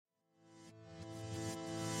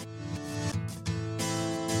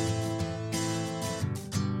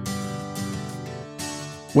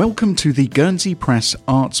Welcome to the Guernsey Press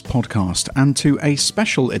Arts Podcast and to a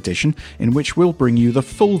special edition in which we'll bring you the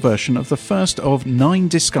full version of the first of 9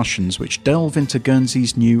 discussions which delve into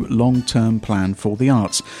Guernsey's new long-term plan for the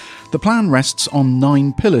arts. The plan rests on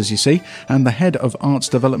 9 pillars, you see, and the head of arts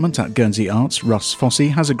development at Guernsey Arts, Russ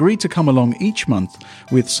Fossey, has agreed to come along each month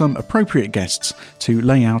with some appropriate guests to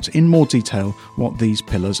lay out in more detail what these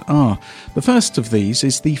pillars are. The first of these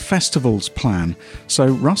is the festivals plan. So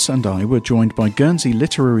Russ and I were joined by Guernsey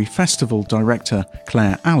Literary Festival Director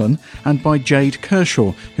Claire Allen and by Jade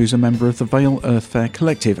Kershaw, who's a member of the Vale Earth Fair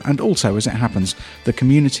Collective and also, as it happens, the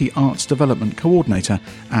Community Arts Development Coordinator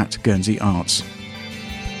at Guernsey Arts.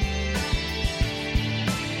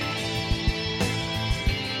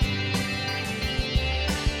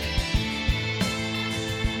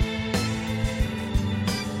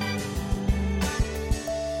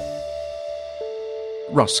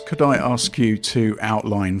 Russ, could I ask you to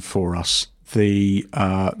outline for us the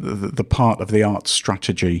part of the arts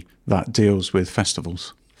strategy that deals with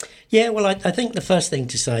festivals? Yeah, well, I think the first thing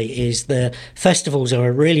to say is the festivals are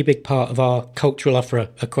a really big part of our cultural offer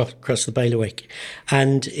across the bailiwick.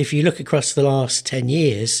 And if you look across the last 10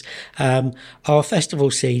 years, our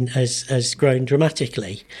festival scene has grown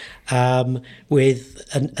dramatically, with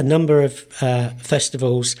a number of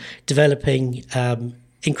festivals developing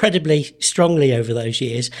incredibly strongly over those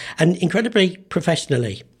years and incredibly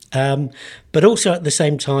professionally. But also at the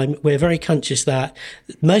same time, we're very conscious that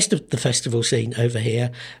most of the festival scene over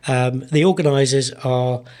here, the organisers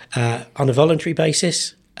are on a voluntary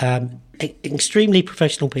basis, extremely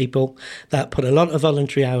professional people that put a lot of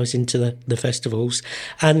voluntary hours into the festivals.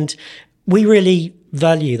 And we really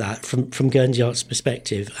value that from Guernsey Arts'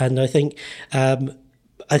 perspective. And I think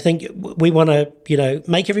we want to,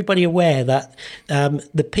 make everybody aware that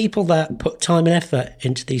the people that put time and effort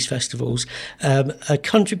into these festivals are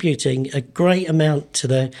contributing a great amount to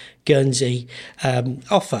the Guernsey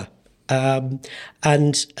offer.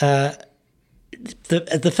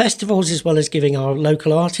 The festivals, as well as giving our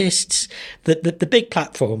local artists the big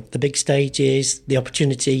platform, the big stages, the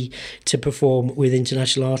opportunity to perform with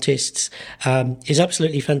international artists, is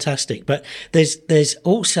absolutely fantastic. But there's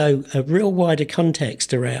also a real wider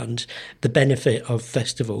context around the benefit of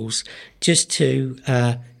festivals just to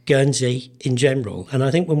Guernsey in general. And I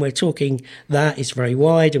think when we're talking that, it's very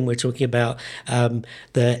wide, and we're talking about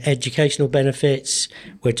the educational benefits,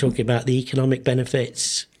 we're talking about the economic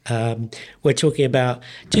benefits. We're talking about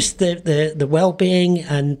just the well-being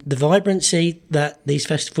and the vibrancy that these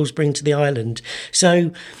festivals bring to the island.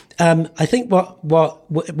 So I think what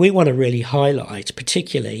we want to really highlight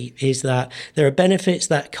particularly is that there are benefits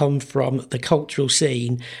that come from the cultural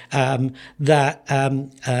scene that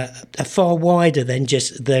are far wider than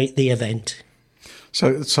just the event.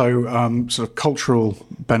 So sort of cultural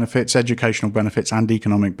benefits, educational benefits and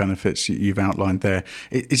economic benefits you've outlined there.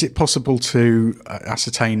 Is it possible to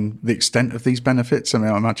ascertain the extent of these benefits? I mean,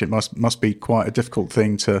 I imagine it must be quite a difficult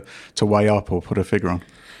thing to weigh up or put a figure on.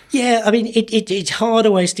 Yeah, I mean, it's hard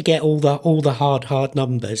always to get all the hard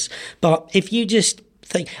numbers. But if you just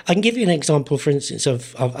think, I can give you an example, for instance,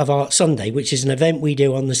 of Art Sunday, which is an event we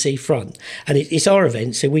do on the seafront. And it's our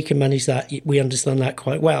event, so we can manage that. We understand that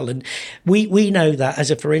quite well. And we know that,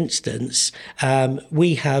 as a for instance,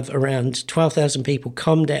 we have around 12,000 people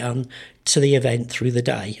come down to the event through the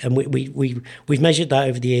day, and we've measured that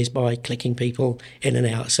over the years by clicking people in and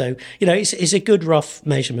out. So it's a good rough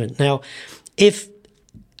measurement. Now, if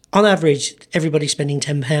on average everybody's spending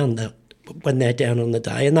 £10 when they're down on the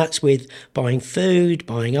day, and that's with buying food,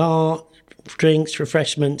 buying art, drinks,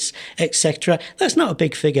 refreshments, etc. That's not a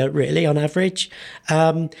big figure really on average.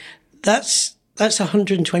 That's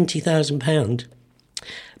 £120,000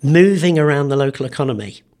 moving around the local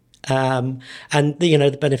economy. And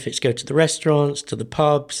the benefits go to the restaurants, to the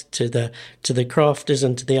pubs, to the crafters,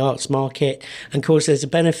 and to the arts market. And of course, there's a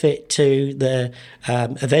benefit to the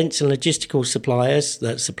events and logistical suppliers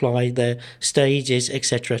that supply the stages,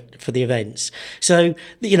 etc., for the events. So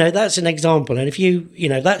that's an example. And if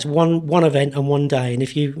that's one event on one day. And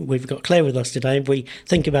we've got Claire with us today. If we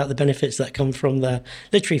think about the benefits that come from the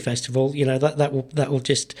literary festival, that will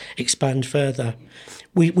just expand further.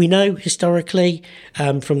 We know historically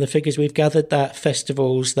from the figures we've gathered that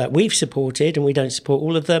festivals that we've supported, and we don't support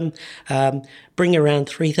all of them, bring around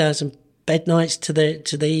 3,000 bed nights to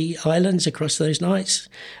the islands across those nights,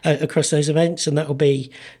 across those events, and that will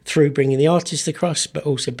be through bringing the artists across, but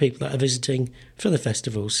also people that are visiting for the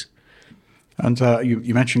festivals. And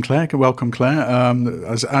you mentioned Claire. Welcome, Claire.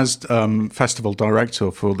 As festival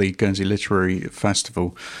director for the Guernsey Literary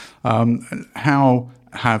Festival, how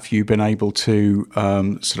have you been able to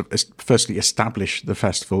firstly establish the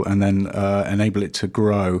festival and then enable it to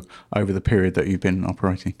grow over the period that you've been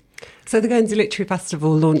operating? So the Guernsey Literary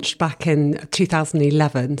Festival launched back in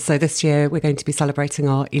 2011. So this year we're going to be celebrating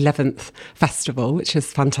our 11th festival, which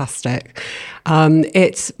is fantastic.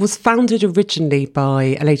 It was founded originally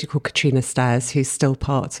by a lady called Katrina Stairs, who's still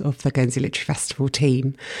part of the Guernsey Literary Festival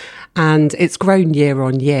team. And it's grown year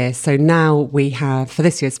on year. So now we have, for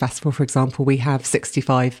this year's festival, for example, we have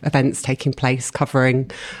 65 events taking place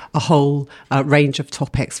covering a whole range of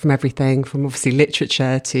topics, from everything from obviously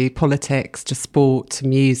literature to politics to sport to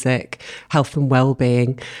music, health and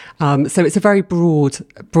well-being. So it's a very broad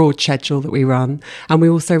schedule that we run. And we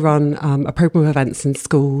also run a programme of events in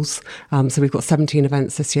schools. So we've got 17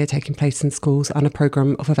 events this year taking place in schools and a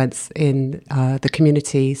programme of events in the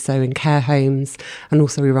community, so in care homes, and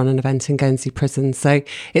also we run an event in Guernsey Prison. So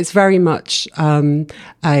it's very much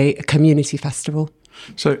a community festival.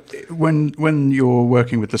 So when you're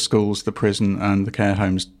working with the schools, the prison and the care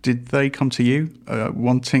homes, did they come to you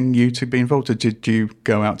wanting you to be involved, or did you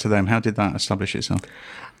go out to them? How did that establish itself?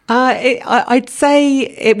 I'd say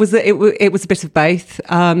it was a bit of both.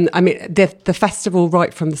 I mean, the festival,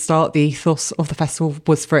 right from the start, the ethos of the festival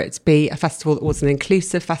was for it to be a festival that was an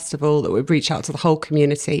inclusive festival that would reach out to the whole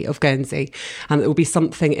community of Guernsey, and there would be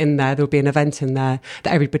something in there. There would be an event in there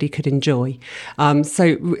that everybody could enjoy.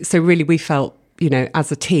 So really, we felt,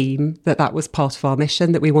 as a team, that was part of our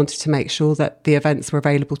mission, that we wanted to make sure that the events were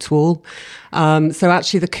available to all. So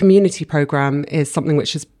actually the community programme is something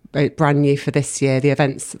which is brand new for this year, the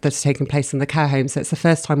events that are taking place in the care home. So it's the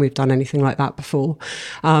first time we've done anything like that before.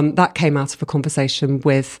 That came out of a conversation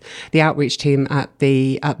with the outreach team at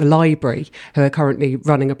the library, who are currently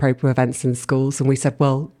running a programme of events in schools. And we said,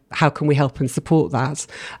 well, how can we help and support that?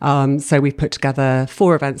 So we put together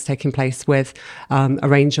 4 events taking place with a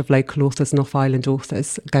range of local authors and off-island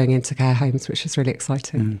authors going into care homes, which is really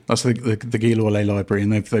exciting. That's the Guy Lorlet Library,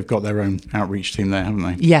 and they've got their own outreach team there, haven't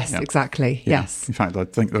they? Yes, exactly. Yeah. Yes. In fact, I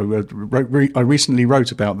think I recently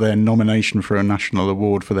wrote about their nomination for a national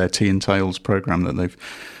award for their Tea and Tales programme that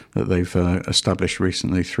they've established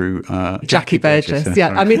recently through Jackie Burgess. Yeah,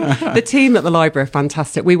 I mean, the team at the library are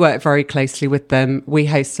fantastic. We work very closely with them. We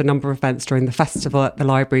host a number of events during the festival at the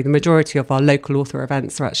library. The majority of our local author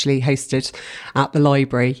events are actually hosted at the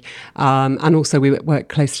library. And also we work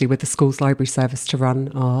closely with the schools library service to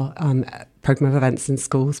run our programme of events in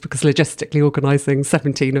schools, because logistically organising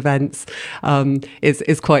 17 events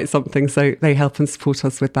is quite something. So they help and support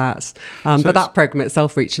us with that. But that programme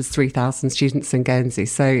itself reaches 3,000 students in Guernsey.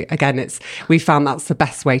 So again, we found that's the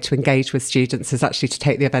best way to engage with students, is actually to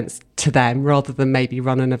take the events to them rather than maybe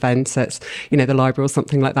run an event at the library or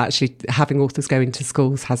something like that. Actually, having authors go into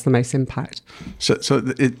schools has the most impact. So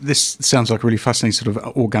this sounds like a really fascinating sort of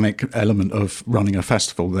organic element of running a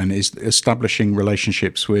festival. Then is establishing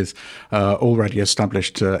relationships with already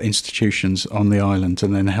established institutions on the island,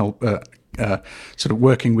 and then help sort of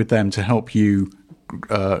working with them to help you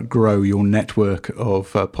grow your network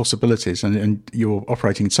of possibilities, and you're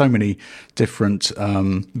operating in so many different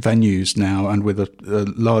venues now, and with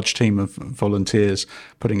a large team of volunteers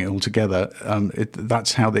putting it all together.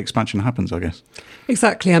 That's how the expansion happens, I guess.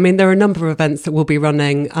 Exactly. I mean, there are a number of events that we'll be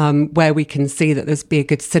running where we can see that there's be a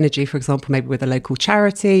good synergy, for example, maybe with a local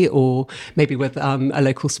charity or maybe with a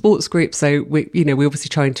local sports group. So we're obviously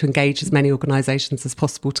trying to engage as many organisations as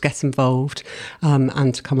possible to get involved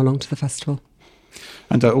and to come along to the festival.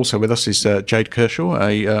 And also with us is Jade Kershaw,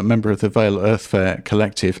 a member of the Vale Earth Fair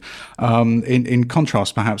Collective. In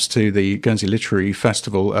contrast, perhaps, to the Guernsey Literary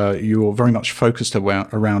Festival, you're very much focused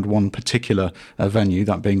around one particular venue,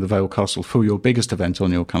 that being the Vale Castle, for your biggest event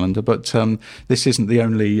on your calendar. But this isn't the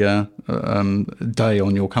only day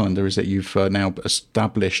on your calendar, is it? You've now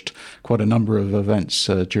established quite a number of events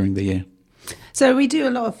during the year. So we do a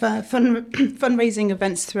lot of fundraising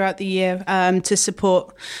events throughout the year to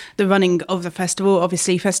support the running of the festival.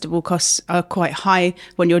 Obviously, festival costs are quite high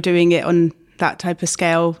when you're doing it on that type of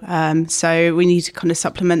scale. So we need to kind of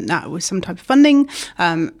supplement that with some type of funding,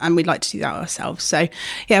 and we'd like to do that ourselves. So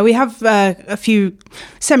yeah, we have a few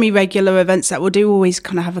semi-regular events that we'll do. Always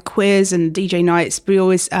kind of have a quiz and DJ nights. We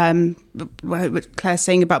always, what Claire's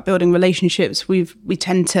saying about building relationships, we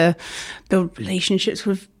tend to build relationships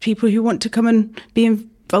with people who want to come and be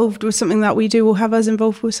involved with something that we do, or have us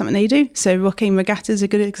involved with something they do. So Rocking Regatta is a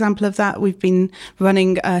good example of that. We've been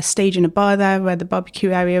running a stage in a bar there where the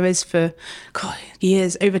barbecue area is for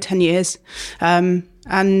years, over 10 years.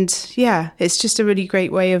 And yeah, it's just a really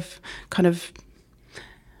great way of kind of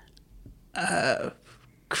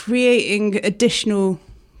creating additional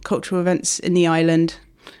cultural events in the island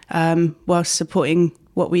whilst supporting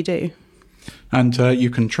what we do. And you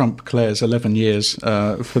can trump Claire's 11 years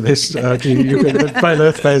for this. The Vale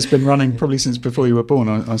Earth Fair has been running probably since before you were born,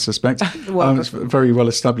 I suspect. It's a very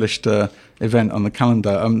well-established event on the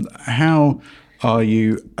calendar. How are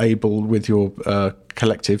you able, with your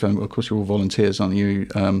collective, and of course you're all volunteers, aren't you,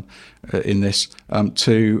 in this,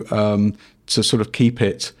 to sort of keep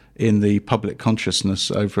it in the public consciousness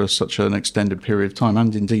over such an extended period of time,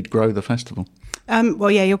 and indeed grow the festival? Well,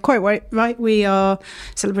 yeah, you're quite right. We are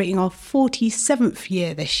celebrating our 47th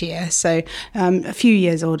year this year, so a few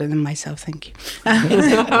years older than myself, thank you.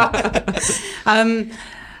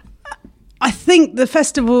 I think the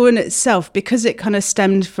festival in itself, because it kind of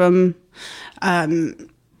stemmed from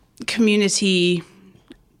community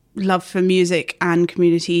love for music and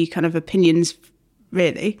community kind of opinions,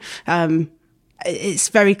 really, it's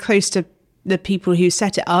very close to the people who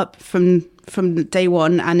set it up from day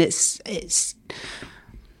one, and it's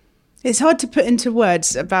hard to put into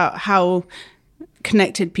words about how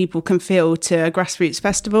connected people can feel to a grassroots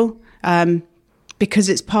festival, because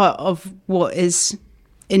it's part of what is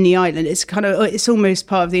in the island. It's almost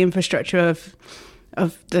part of the infrastructure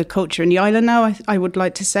of the culture in the island now, I would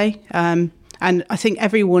like to say, and I think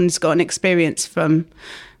everyone's got an experience from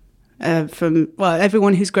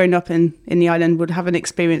everyone who's grown up in the island would have an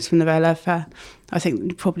experience from the Vale Earth Fair. I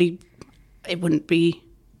think probably it wouldn't be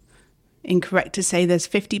incorrect to say there's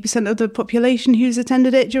 50% of the population who's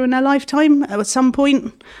attended it during their lifetime at some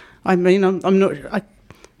point. I mean, I'm not...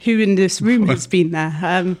 who in this room has been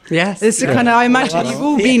there? Yes. It's kind of, I imagine you've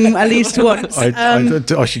all been at least once.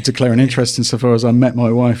 I should declare an interest insofar as I met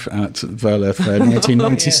my wife at Vale Earth Fair in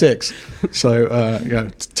 1996. So,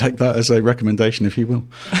 take that as a recommendation, if you will.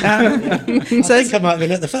 I think I might have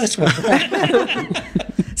been at the first one.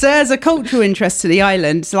 So there's a cultural interest to the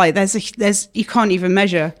island. Like there's you can't even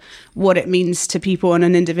measure what it means to people on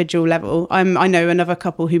an individual level. I know another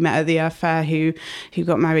couple who met at the Earth Fair who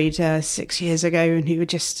got married 6 years ago, and who were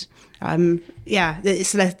just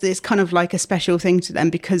it's kind of like a special thing to them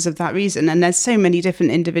because of that reason. And there's so many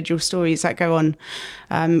different individual stories that go on,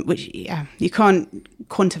 which you can't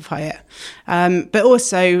quantify it. But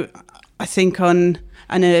also, I think on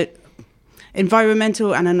an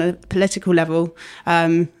environmental and on a political level,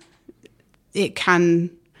 it can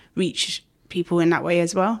reach people in that way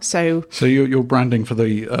as well. So your branding for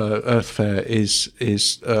the Earth Fair is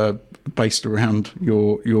based around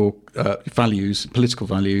your values, political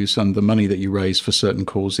values, and the money that you raise for certain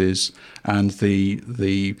causes, and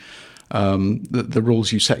the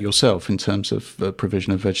rules you set yourself in terms of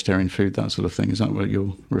provision of vegetarian food, that sort of thing. Is that what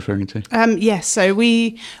you're referring to? Yes. So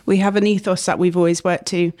we have an ethos that we've always worked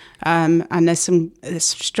to, and there's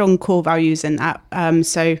strong core values in that.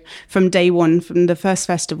 So from day one, from the first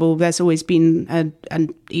festival, there's always been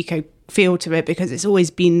an eco feel to it, because it's always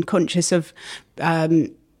been conscious of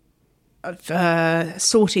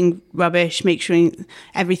sorting rubbish, make sure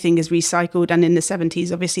everything is recycled. And in the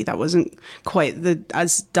 70s, obviously, that wasn't quite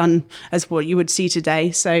as done as what you would see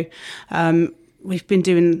today. So we've been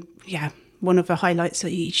doing, one of the highlights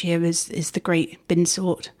of each year is the Great Bin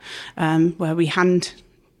Sort, where we hand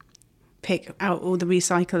pick out all the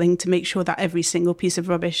recycling to make sure that every single piece of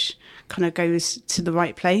rubbish kind of goes to the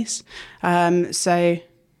right place. So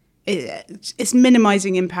it's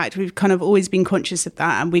minimising impact. We've kind of always been conscious of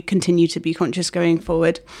that, and we continue to be conscious going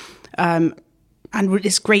forward. And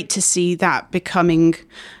it's great to see that becoming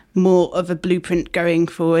more of a blueprint going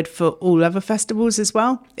forward for all other festivals as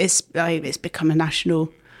well. It's become a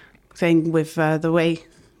national thing with the way,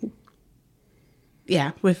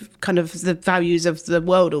 with kind of the values of the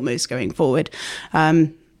world almost going forward.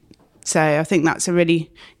 So I think that's a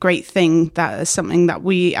really great thing. That is something that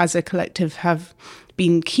we as a collective have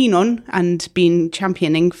been keen on and been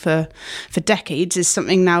championing for decades, is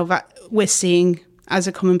something now that we're seeing as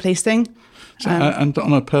a commonplace thing. And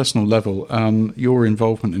on a personal level, your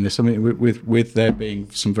involvement in this, I mean, with there being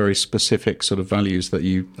some very specific sort of values that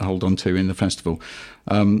you hold on to in the festival,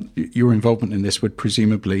 your involvement in this would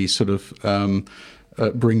presumably sort of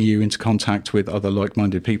bring you into contact with other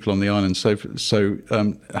like-minded people on the island.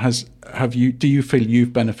 Do you feel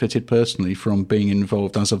you've benefited personally from being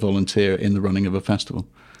involved as a volunteer in the running of a festival?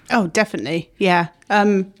 Oh, definitely, yeah. I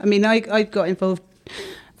mean, I got involved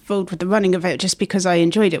with the running of it just because I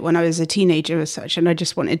enjoyed it when I was a teenager as such, and I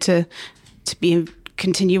just wanted to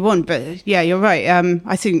continue on. But yeah, you're right.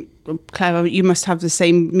 I think, Claire, you must have the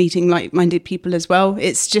same meeting like-minded people as well.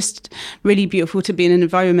 It's just really beautiful to be in an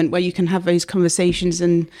environment where you can have those conversations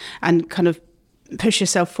and kind of push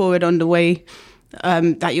yourself forward on the way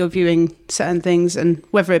that you're viewing certain things, and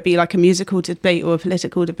whether it be like a musical debate or a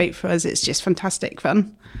political debate, for us, it's just fantastic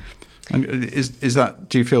fun. And is that?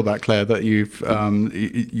 Do you feel that, Claire, that you've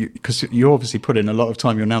because you obviously put in a lot of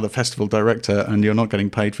time. You're now the festival director, and you're not getting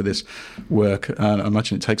paid for this work. I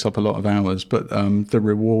imagine it takes up a lot of hours, but the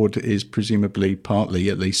reward is presumably partly,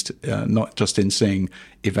 at least, not just in seeing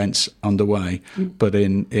events underway, but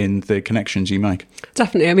in the connections you make.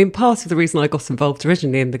 Definitely. I mean, part of the reason I got involved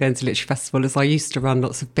originally in the Guernsey Literary Festival is I used to run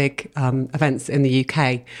lots of big events in the UK.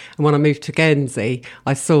 And when I moved to Guernsey,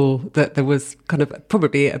 I saw that there was kind of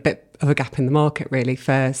probably a bit of a gap in the market, really,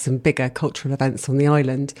 for some bigger cultural events on the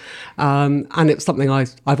island. And it was something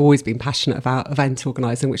I've always been passionate about, event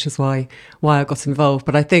organising, which is why I got involved.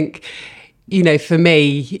 But I think, you know, for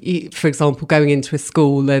me, for example, going into a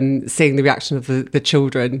school and seeing the reaction of the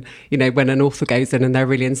children, you know, when an author goes in and they're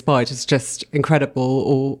really inspired, is just incredible.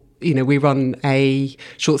 Or, you know, we run a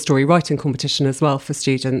short story writing competition as well for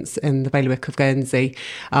students in the Bailiwick of Guernsey,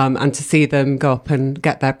 and to see them go up and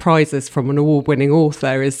get their prizes from an award-winning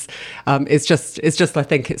author is just I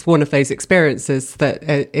think it's one of those experiences that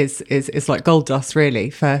is like gold dust,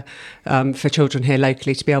 really, for children here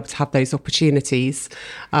locally to be able to have those opportunities.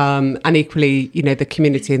 And equally, you know, the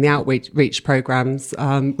community and the outreach programmes.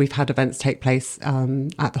 We've had events take place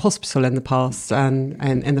at the hospital in the past, and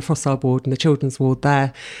in the Frossard ward and the children's ward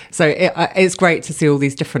there. So it's great to see all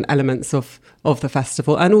these different elements of the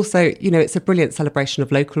festival. And also, you know, it's a brilliant celebration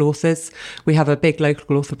of local authors. We have a big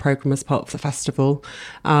local author programme as part of the festival.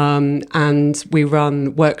 And we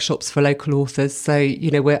run workshops for local authors. So,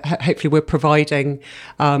 you know, hopefully we're providing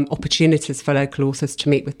opportunities for local authors to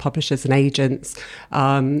meet with publishers and agents,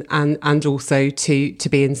 and also to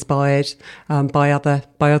be inspired by other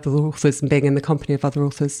authors and being in the company of other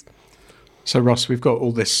authors. So, Ross, we've got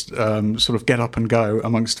all this sort of get up and go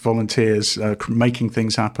amongst volunteers, making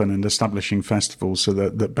things happen and establishing festivals so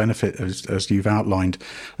that benefit, as you've outlined,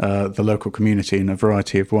 the local community in a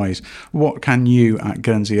variety of ways. What can you at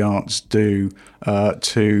Guernsey Arts do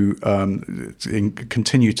to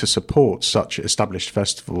continue to support such established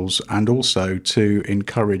festivals, and also to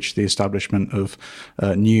encourage the establishment of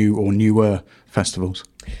new or newer festivals?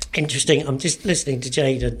 Interesting. I'm just listening to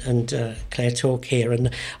Jade and Claire talk here,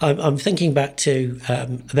 and I'm thinking back to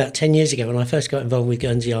about 10 years ago when I first got involved with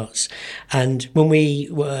Guernsey Arts, and when we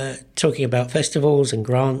were talking about festivals and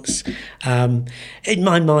grants, in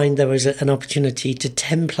my mind there was an opportunity to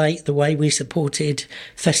template the way we supported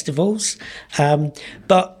festivals.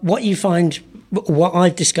 But what you find, what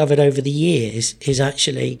I've discovered over the years, is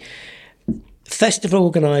actually festival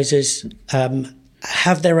organisers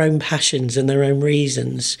have their own passions and their own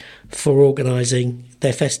reasons for organising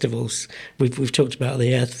their festivals. We've talked about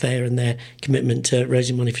the Earth Fair and their commitment to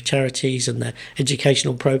raising money for charities and their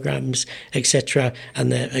educational programmes, etc.,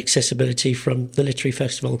 and their accessibility from the Literary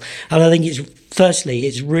Festival. And I think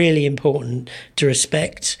it's really important to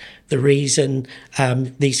respect the reason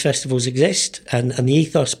these festivals exist and the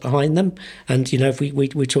ethos behind them. And, you know, if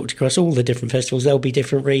we talked across all the different festivals, there'll be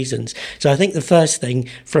different reasons. So I think the first thing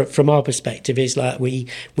from our perspective is like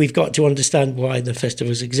we've got to understand why the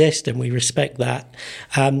festivals exist, and we respect that.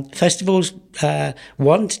 Festivals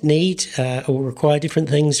need or require different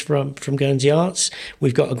things from Guernsey Arts.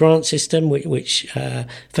 We've got a grant system which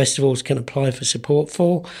festivals can apply for support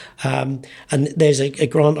for, and there's a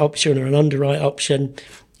grant option or an underwrite option.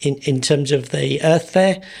 In terms of the Earth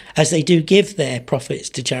Fair, as they do give their profits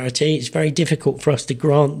to charity, it's very difficult for us to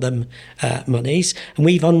grant them monies. And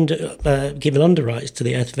we've given underwrites to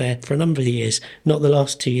the Earth Fair for a number of years, not the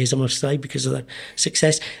last 2 years, I must say, because of the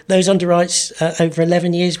success. Those underwrites over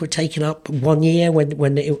 11 years were taken up 1 year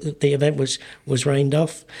when the event was rained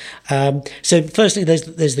off. So firstly,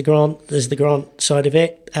 there's the grant side of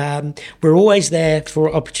it. We're always there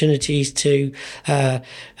for opportunities to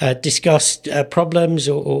discuss problems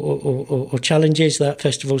or challenges that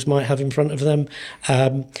festivals might have in front of them.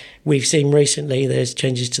 We've seen recently there's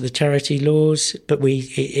changes to the charity laws, but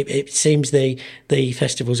it seems the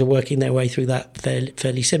festivals are working their way through that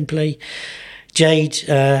fairly simply. Jade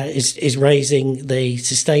is raising the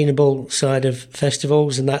sustainable side of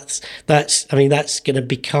festivals, and that's going to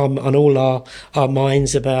become on all our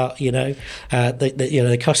minds about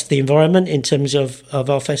the cost of the environment in terms of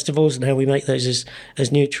our festivals and how we make those as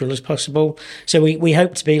neutral as possible. So we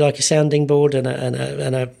hope to be like a sounding board and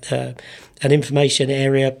an information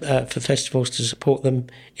area for festivals to support them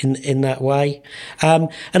in that way. And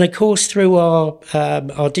of course, through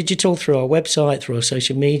our digital, through our website, through our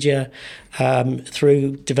social media,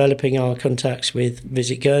 through developing our contacts with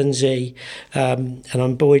Visit Guernsey, and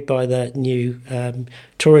I'm buoyed by the new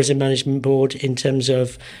Tourism Management Board in terms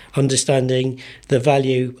of understanding the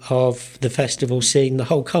value of the festival scene, the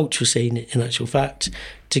whole cultural scene in actual fact,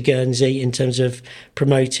 to Guernsey in terms of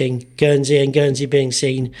promoting Guernsey and Guernsey being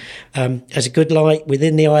seen as a good light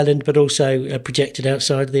within the island, but also projected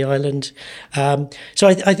outside of the island. So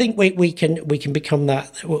I think we can become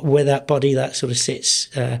that, where that body that sort of sits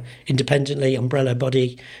independently, umbrella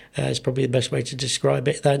body is probably the best way to describe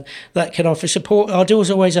it. Then that can offer support. Our door's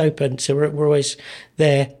always open, so we're always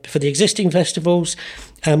there for the existing festivals.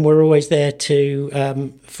 And we're always there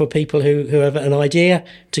to for people who have an idea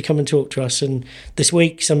to come and talk to us. And this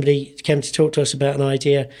week, somebody came to talk to us about an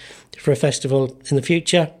idea for a festival in the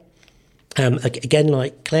future. Again,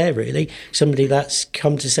 like Claire, really, somebody that's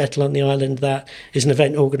come to settle on the island that is an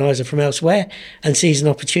event organiser from elsewhere and sees an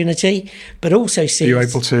opportunity, but also sees. Are you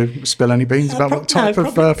able to spill any beans about what type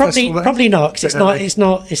of festival? Probably not, because it's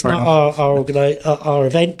not our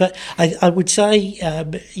event. But I would say,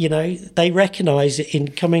 they recognise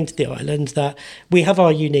in coming to the island that we have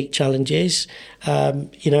our unique challenges.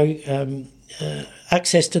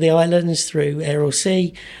 Access to the islands through air or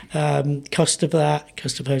sea, cost of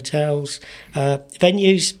hotels,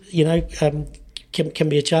 venues, can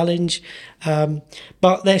be a challenge,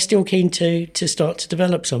 but they're still keen to start to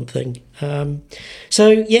develop something.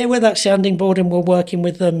 We're that sounding board, and we're working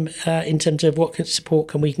with them in terms of what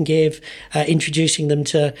support we can give, introducing them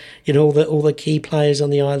to all the key players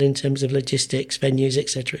on the island in terms of logistics, venues,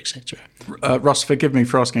 etc., etc. Russ, forgive me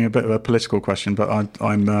for asking a bit of a political question, but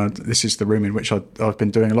I'm this is the room in which I've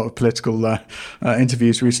been doing a lot of political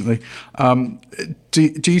interviews recently.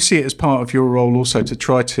 Do you see it as part of your role also to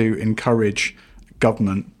try to encourage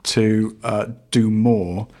government to do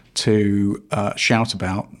more to shout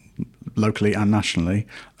about, locally and nationally,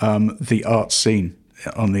 the arts scene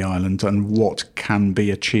on the island and what can be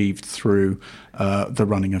achieved through the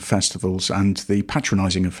running of festivals and the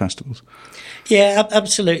patronising of festivals? Yeah,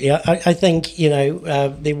 absolutely. I think,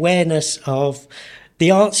 the awareness of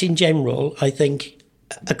the arts in general, I think,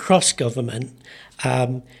 across government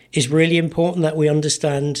is really important, that we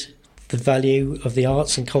understand the value of the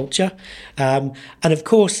arts and culture. And of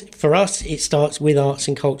course, for us, it starts with arts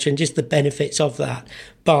and culture and just the benefits of that.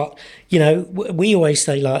 But, we always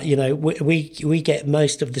say, we get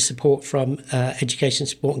most of the support from education,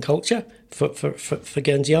 sport and culture for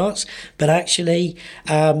Guernsey Arts. But actually,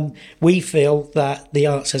 we feel that the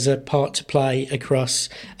arts has a part to play across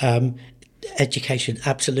education,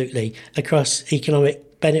 absolutely, across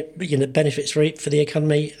economic benefits for the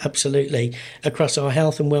economy, absolutely, across our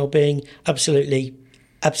health and well-being, absolutely.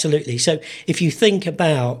 So if you think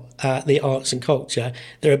about the arts and culture,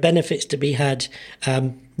 there are benefits to be had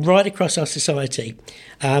right across our society,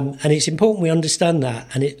 and it's important we understand that.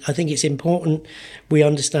 And I think it's important we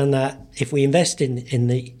understand that if we invest in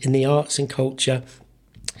the arts and culture,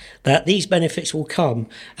 that these benefits will come.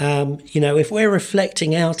 If we're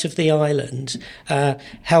reflecting out of the island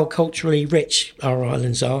how culturally rich our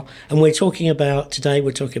islands are, and we're talking about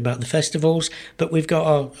the festivals, but we've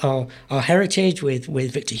got our heritage with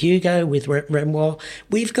Victor Hugo, with Renoir.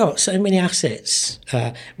 We've got so many assets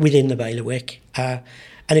within the bailiwick. And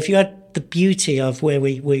if you had the beauty of where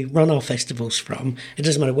we run our festivals from, it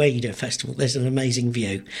doesn't matter where you do a festival, there's an amazing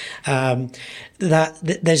view.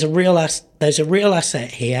 There's a real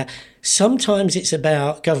asset here. Sometimes it's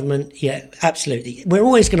about government. Yeah, absolutely. We're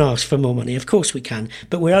always going to ask for more money. Of course we can,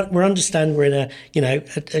 but we understand we're in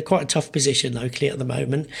a quite a tough position locally at the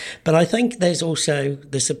moment. But I think there's also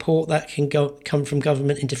the support that can come from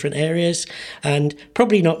government in different areas, and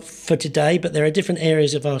probably not for today, but there are different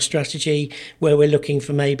areas of our strategy where we're looking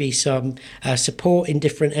for maybe some support in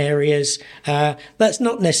different areas. That's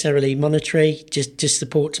not necessarily monetary, just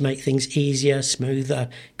support to make things easier, smoother,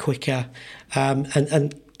 quicker,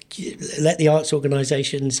 and let the arts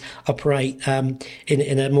organisations operate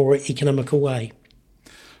in a more economical way.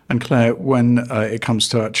 And Claire, when it comes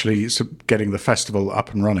to actually getting the festival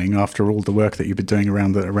up and running after all the work that you've been doing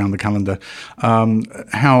around the calendar,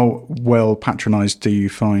 how well patronised do you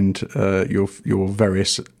find your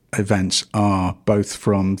various events are, both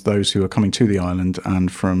from those who are coming to the island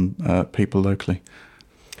and from people locally?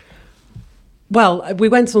 Well, we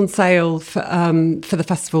went on sale for the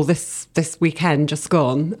festival this weekend, just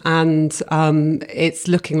gone, and it's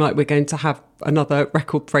looking like we're going to have another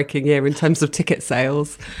record-breaking year in terms of ticket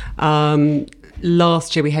sales.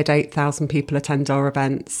 Last year we had 8,000 people attend our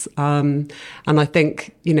events, and I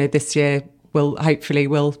think this year we'll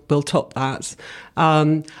top that.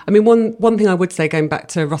 One thing I would say, going back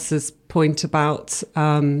to Russ's point about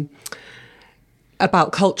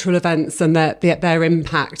cultural events and their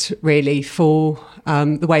impact really for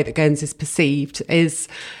the way that Guernsey is perceived, is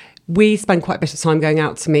We spend quite a bit of time going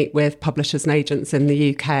out to meet with publishers and agents in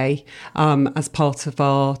the UK as part of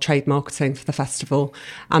our trade marketing for the festival.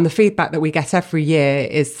 And the feedback that we get every year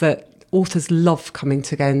is that authors love coming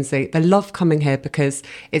to Guernsey. They love coming here because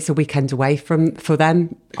it's a weekend away for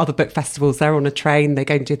them. Other book festivals, they're on a train, they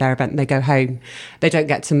go and do their event and they go home. They don't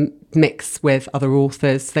get to mix with other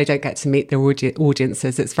authors. They don't get to meet their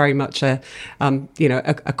audiences. It's very much a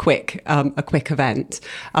quick event.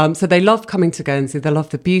 So they love coming to Guernsey. They love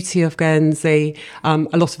the beauty of Guernsey. A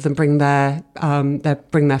lot of them bring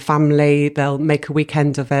their family. They'll make a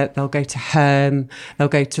weekend of it. They'll go to Herm. They'll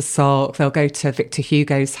go to Sark. They'll go to Victor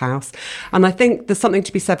Hugo's house. And I think there's something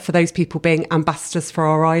to be said for those people being ambassadors for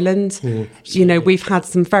our island. We've had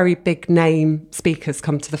some very big name speakers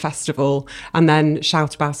come to the festival and then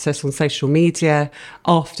shout about it on social media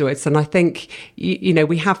afterwards. And I think,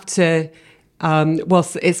 we have to,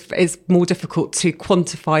 whilst it's more difficult to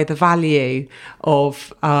quantify the value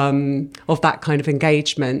of that kind of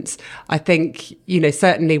engagement, I think,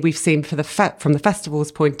 certainly we've seen from the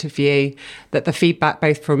festival's point of view that the feedback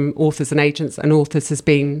both from authors and agents and authors has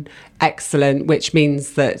been excellent, which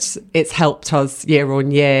means that it's helped us year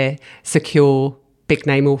on year secure big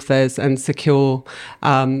name authors and secure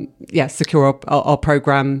our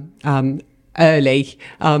programme early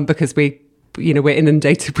because we're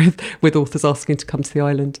inundated with authors asking to come to the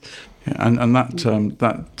island. Yeah, and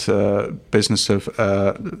that business of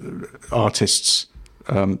artists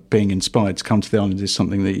being inspired to come to the island is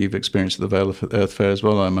something that you've experienced at the Vale of Earth Fair as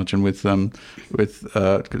well, I imagine, with some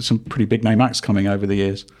pretty big name acts coming over the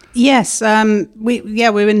years. Yes,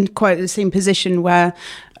 we're in quite the same position where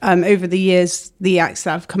over the years, the acts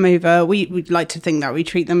that have come over, we'd like to think that we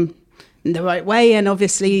treat them in the right way. And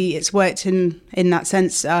obviously it's worked in that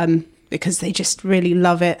sense because they just really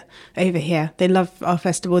love it over here. They love our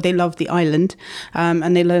festival, they love the island,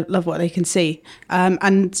 and they love what they can see.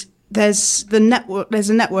 And there's a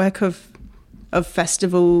network of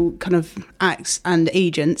festival kind of acts and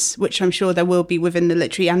agents, which I'm sure there will be within the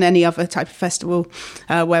literary and any other type of festival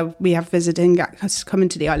where we have visiting acts coming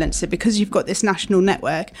to the island. So because you've got this national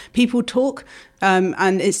network, people talk,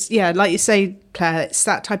 and it's, like you say, Claire, it's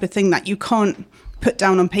that type of thing that you can't put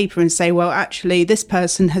down on paper and say, well, actually, this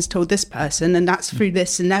person has told this person, and that's through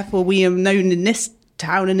this, and therefore we are known in this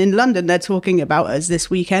town and in London they're talking about us this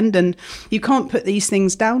weekend. And you can't put these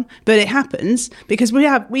things down, but it happens because we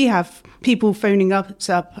have people phoning us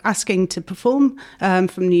up asking to perform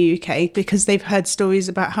from the UK because they've heard stories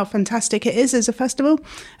about how fantastic it is as a festival,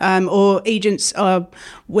 or agents are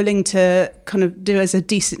willing to kind of do as a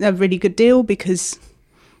really good deal because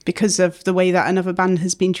of the way that another band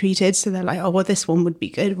has been treated. So they're like, oh well, this one would be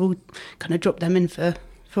good, we'll kind of drop them in for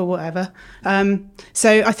whatever.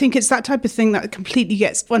 So I think it's that type of thing that completely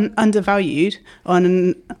gets undervalued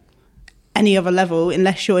on any other level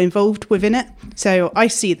unless you're involved within it. So I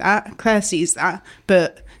see that, Claire sees that,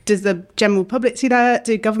 but does the general public see that?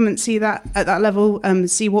 Do government see that at that level?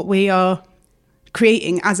 See what we are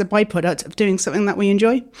creating as a byproduct of doing something that we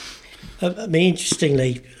enjoy?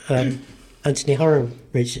 Interestingly, Anthony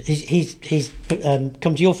Horridge, he's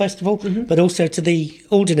come to your festival, but also to the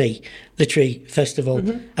Alderney Literary Festival.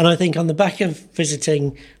 And I think on the back of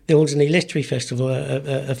visiting the Alderney Literary Festival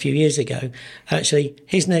a few years ago, actually,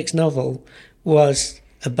 his next novel was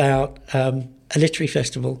about a literary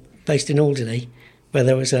festival based in Alderney where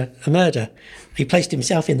there was a murder. He placed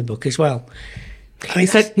himself in the book as well. He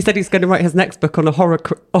said he's going to write his next book on a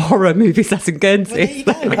horror movie set in Guernsey.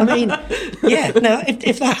 Well, there you go. I mean, yeah. Now,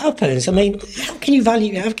 if that happens, I mean, how can you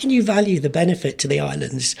value the benefit to the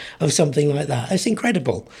islands of something like that? It's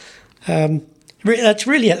incredible. These are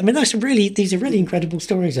really incredible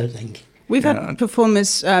stories, I think. We've had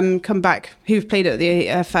performers come back who've played at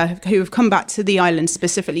the fair, who have come back to the island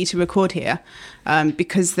specifically to record here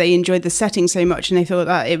because they enjoyed the setting so much and they thought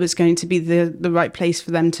that it was going to be the right place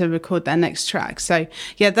for them to record their next track. So,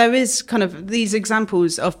 yeah, there is kind of these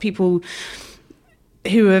examples of people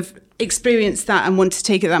who have experienced that and want to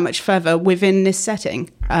take it that much further within this setting.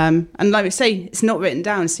 And like we say, it's not written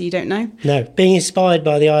down, so you don't know. No, being inspired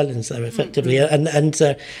by the islands, though, effectively, and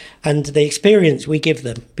the experience we give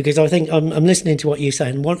them. Because I think I'm listening to what you're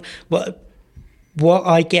saying. What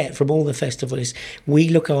I get from all the festivals is we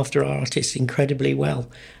look after our artists incredibly well.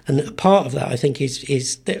 And part of that, I think,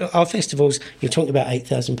 is that our festivals, you're talking about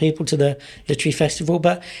 8,000 people to the Literary Festival,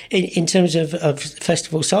 but in terms of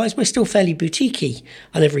festival size, we're still fairly boutique-y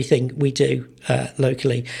on everything we do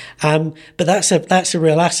locally. But that's a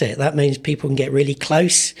real asset. That means people can get really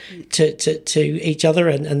close to each other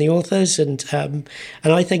and the authors. And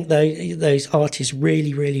I think those artists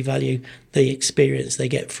really, really value the experience they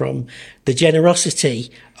get from the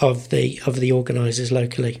generosity of the organisers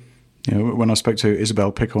locally. Yeah, when I spoke to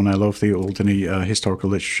Isabel Picornell of the Alderney Historical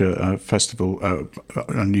Literature Festival,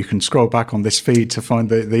 and you can scroll back on this feed to find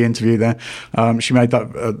the interview there, she made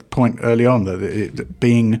that point early on that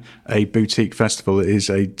being a boutique festival is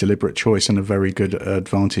a deliberate choice and a very good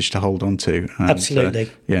advantage to hold on to. And, Absolutely.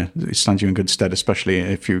 It stands you in good stead, especially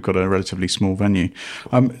if you've got a relatively small venue.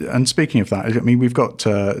 And speaking of that, I mean, we've got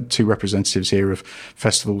two representatives here of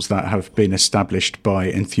festivals that have been established by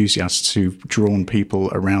enthusiasts who've drawn people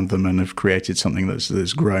around them and have created something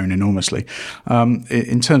that's grown enormously.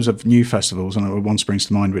 In terms of new festivals, and one springs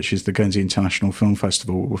to mind, which is the Guernsey International Film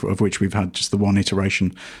Festival, of which we've had just the one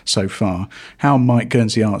iteration so far. How might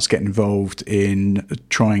Guernsey Arts get involved in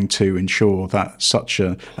trying to ensure that such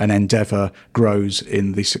an endeavour grows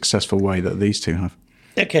in the successful way that these two have?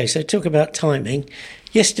 Okay, so talk about timing.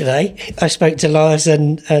 Yesterday, I spoke to Lars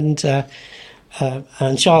and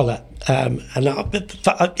Charlotte.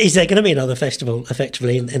 Is there going to be another festival?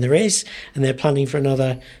 Effectively, and there is, and they're planning for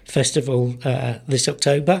another festival this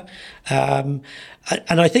October.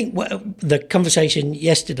 And I think the conversation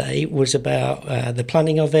yesterday was about the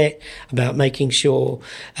planning of it, about making sure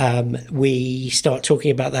we start talking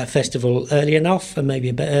about that festival early enough, and maybe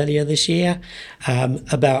a bit earlier this year,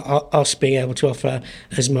 about us being able to offer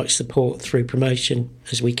as much support through promotion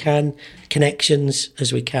as we can, connections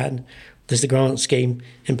as we can. There's the grant scheme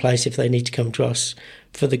in place if they need to come to us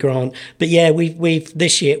for the grant. But yeah, we've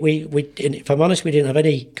this year, we if I'm honest, we didn't have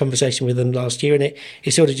any conversation with them last year, and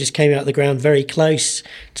it sort of just came out of the ground very close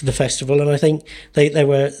to the festival. And I think they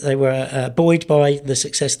were buoyed by the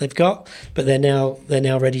success they've got, but they're now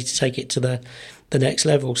ready to take it to the next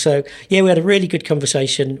level. So yeah, we had a really good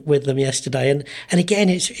conversation with them yesterday, and again,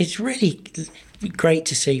 it's really great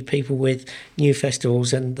to see people with new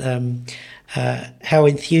festivals and how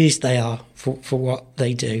enthused they are for what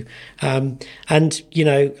they do. And, you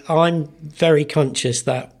know, I'm very conscious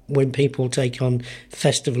that when people take on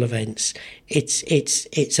festival events,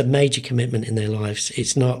 it's a major commitment in their lives.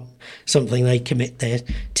 It's not something they commit their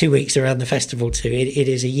 2 weeks around the festival to. It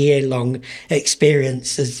is a year-long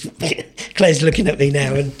experience, as Claire's looking at me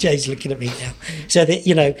now and Jay's looking at me now. So that,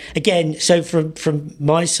 you know, again, so from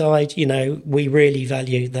my side, you know, we really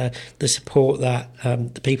value the support that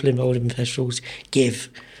the people involved in festivals give.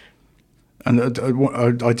 And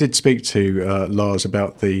I did speak to Lars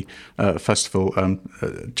about the festival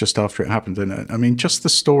just after it happened. And I mean, just the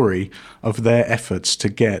story of their efforts to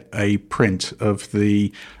get a print of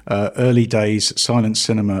the early days silent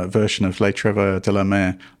cinema version of Les Travailleurs de la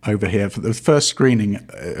Mer over here. For the first screening,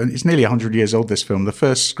 it's nearly 100 years old, this film, the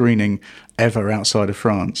first screening ever outside of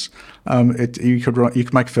France. You could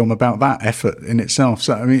make a film about that effort in itself.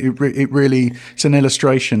 So, I mean, it really, it's an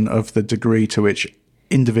illustration of the degree to which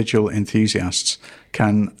individual enthusiasts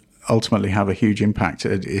can ultimately have a huge impact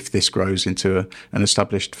if this grows into an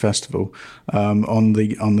established festival on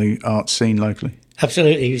the art scene locally.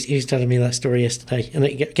 Absolutely, he was telling me that story yesterday, and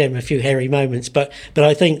it gave him a few hairy moments. But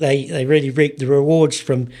I think they really reaped the rewards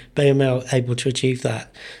from being able to achieve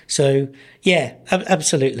that. So yeah,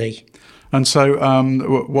 absolutely. And so,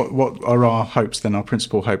 what are our hopes then? Our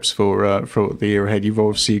principal hopes for the year ahead? You've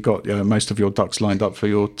obviously got most of your ducks lined up for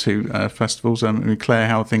your two festivals. Claire,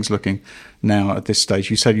 how are things looking now at this stage?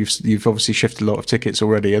 You said you've obviously shifted a lot of tickets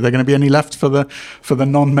already. Are there going to be any left for the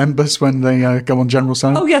non-members when they go on general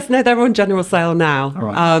sale? Oh yes, no, they're on general sale now. All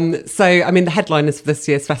right. So I mean, the headliners for this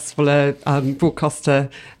year's festival are broadcaster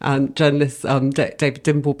and journalist David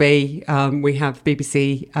Dimbleby. We have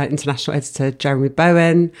BBC international editor Jeremy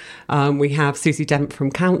Bowen. We have Susie Dent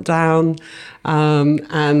from Countdown,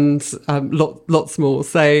 and lots more.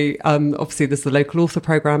 So obviously there's the local author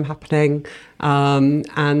programme happening,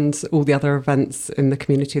 and all the other events in the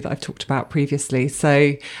community that I've talked about previously.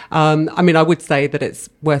 So I mean, I would say that it's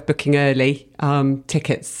worth booking early.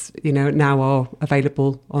 Tickets, you know, now are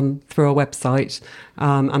available through our website,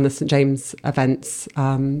 and the St James events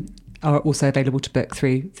are also available to book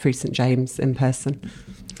through St James in person.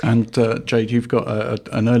 And Jade, you've got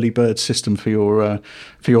an early bird system for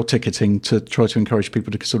your ticketing to try to encourage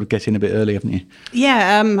people to sort of get in a bit early, haven't you?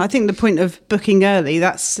 Yeah, I think the point of booking early,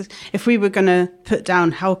 that's if we were going to put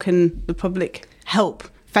down how can the public help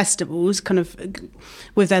festivals kind of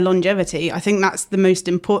with their longevity, I think that's the most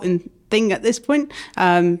important thing at this point,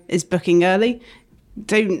 is booking early.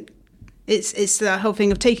 It's the whole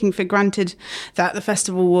thing of taking for granted that the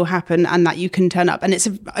festival will happen and that you can turn up. And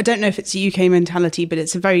I don't know if it's a UK mentality, but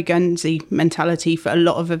it's a very Guernsey mentality for a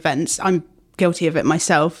lot of events. I'm guilty of it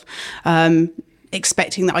myself,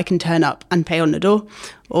 expecting that I can turn up and pay on the door,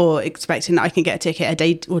 or expecting that I can get a ticket a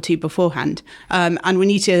day or two beforehand. And we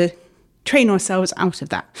need to train ourselves out of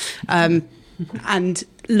that, and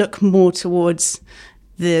look more towards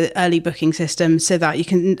the early booking system so that you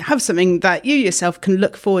can have something that you yourself can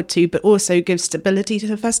look forward to, but also gives stability to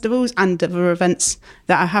the festivals and other events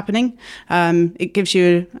that are happening. It gives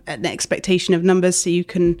you an expectation of numbers so you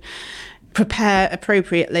can prepare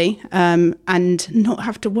appropriately and not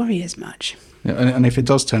have to worry as much. Yeah, and if it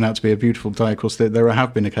does turn out to be a beautiful day, of course, there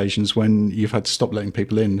have been occasions when you've had to stop letting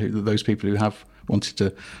people in, those people who have wanted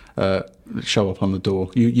to show up on the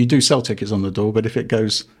door. You do sell tickets on the door, but if it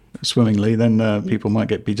goes swimmingly, then people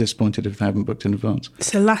might be disappointed if they haven't booked in advance.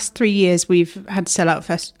 So the last 3 years we've had a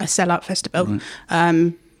sellout festival,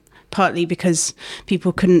 right. Partly because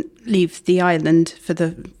people couldn't leave the island for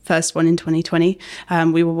the first one in 2020.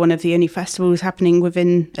 We were one of the only festivals happening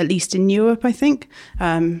at least in Europe, I think.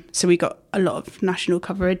 So we got a lot of national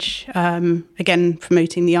coverage, again,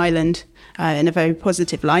 promoting the island in a very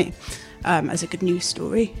positive light as a good news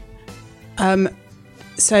story. So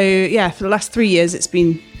for the last 3 years, it's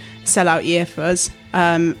been a sellout year for us.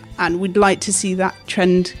 And we'd like to see that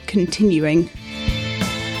trend continuing.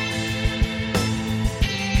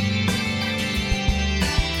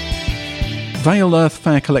 Vale Earth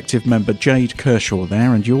Fair Collective member Jade Kershaw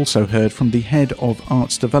there, and you also heard from the Head of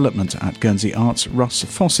Arts Development at Guernsey Arts, Russ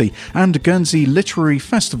Fossey, and Guernsey Literary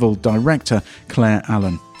Festival Director Claire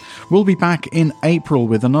Allen. We'll be back in April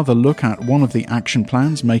with another look at one of the action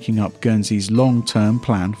plans making up Guernsey's long-term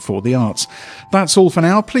plan for the arts. That's all for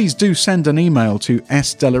now. Please do send an email to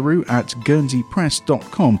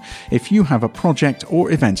sdelarue@guernseypress.com if you have a project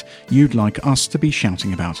or event you'd like us to be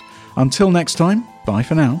shouting about. Until next time, bye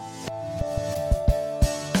for now.